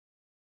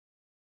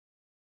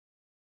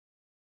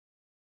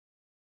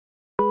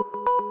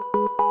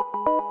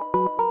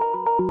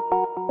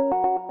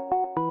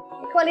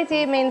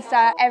Equality means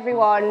that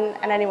everyone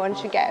and anyone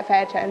should get a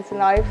fair chance in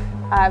life,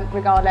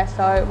 regardless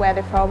of where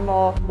they're from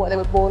or what they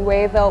were born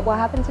with or what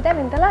happened to them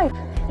in their life.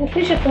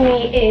 Inclusion for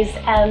me is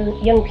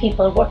young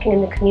people working in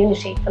the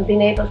community and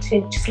being able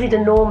to just lead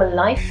a normal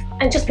life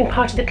and just being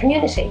part of the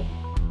community.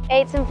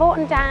 It's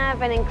important to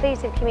have an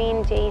inclusive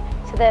community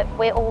so that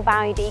we're all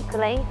valued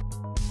equally.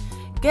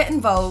 Get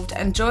involved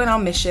and join our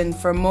mission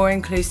for a more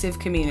inclusive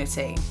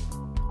community.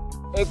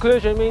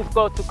 Inclusion means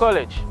go to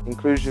college.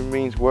 Inclusion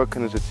means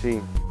working as a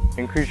team.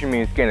 Inclusion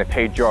means getting a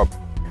paid job.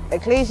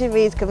 Inclusion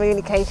means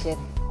communication.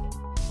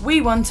 We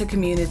want a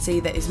community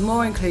that is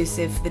more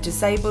inclusive for the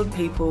disabled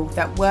people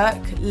that work,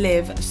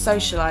 live,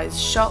 socialise,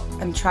 shop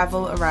and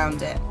travel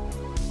around it.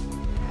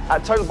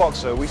 At Total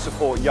Boxer, we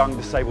support young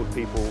disabled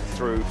people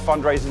through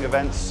fundraising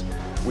events,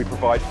 we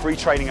provide free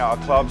training at our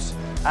clubs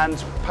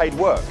and paid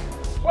work.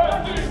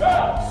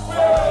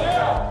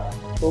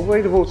 Well,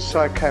 we, the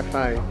Waterside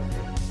Cafe,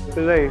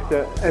 believe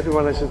that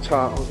everyone is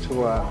entitled to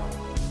work,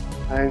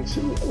 and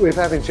with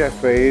having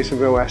Jeffrey, he's a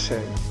real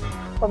asset.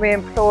 When we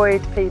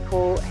employed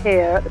people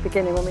here at the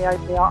beginning, when we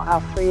opened the art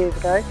house 3 years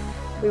ago,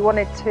 we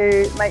wanted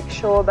to make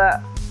sure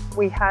that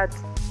we had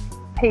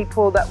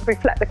people that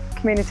reflect the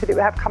community that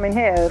we have coming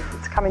here,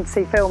 to come in to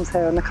see films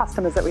here, and the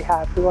customers that we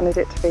have. We wanted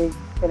it to be,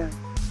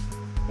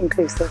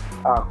 inclusive.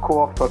 Our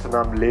Co-op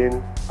Tottenham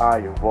Lane are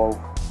involved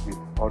with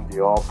On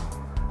The Up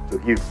to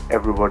give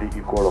everybody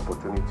equal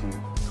opportunity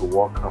to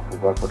work and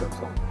provide for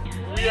themselves.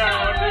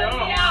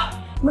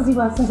 Muzzy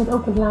Well, since it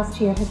opened last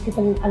year, has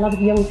given a lot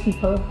of young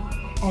people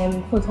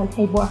full-time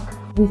paid work.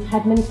 We've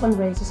had many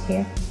fundraisers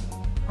here,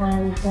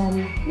 and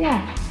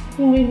yeah, it's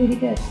been really, really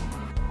good.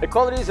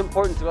 Equality is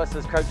important to us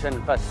as Crouch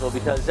End Festival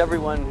because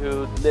everyone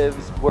who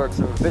lives,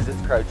 works or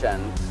visits Crouch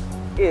End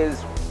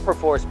is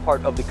perforce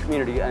part of the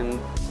community, and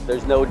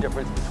there's no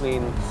difference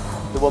between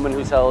the woman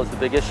who sells the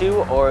big issue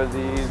or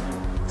the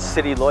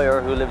city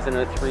lawyer who lives in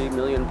a £3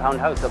 million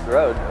house up the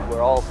road.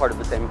 We're all part of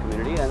the same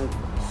community, and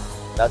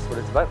that's what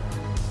it's about.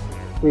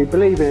 We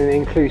believe in an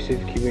inclusive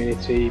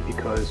community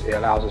because it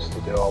allows us to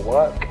do our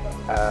work,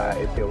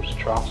 it builds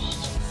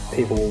trust,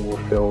 people will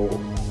feel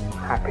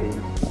happy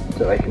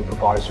that they can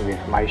provide us with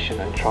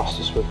information and trust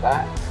us with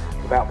that.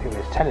 Without people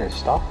just telling us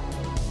stuff,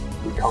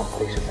 we can't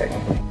police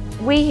effectively.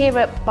 We here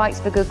at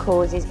Bikes for Good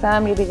Causes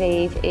firmly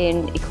believe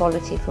in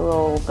equality for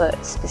all,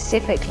 but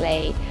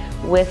specifically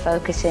we're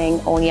focusing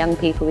on young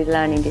people with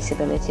learning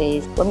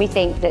disabilities. When we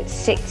think that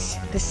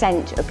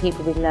 6% of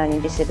people with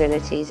learning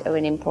disabilities are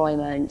in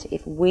employment,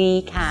 if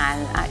we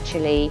can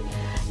actually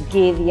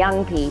give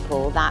young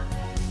people that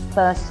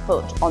first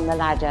foot on the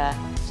ladder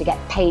to get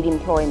paid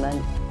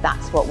employment,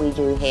 that's what we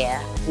do here.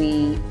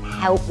 We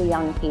help the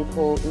young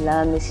people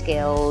learn the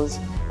skills,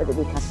 whether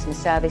it be customer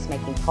service,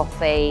 making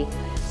coffee,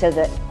 so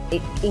that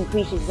it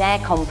increases their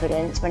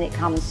confidence when it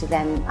comes to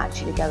them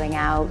actually going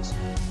out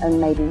and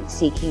maybe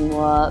seeking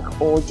work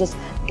or just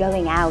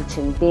going out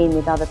and being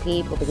with other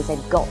people because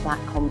they've got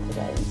that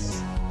confidence.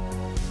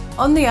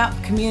 On the Up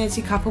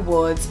Community Cup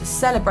Awards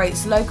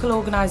celebrates local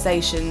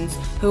organisations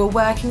who are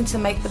working to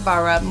make the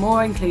borough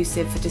more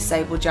inclusive for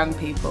disabled young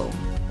people.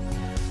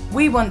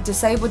 We want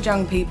disabled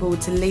young people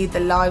to lead the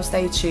lives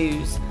they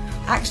choose.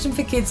 Action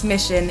for Kids'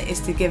 mission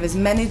is to give as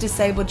many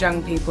disabled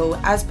young people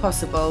as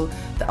possible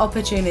the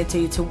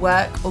opportunity to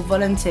work or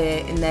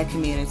volunteer in their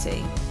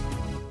community.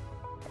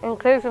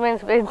 Inclusion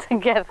means being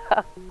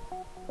together.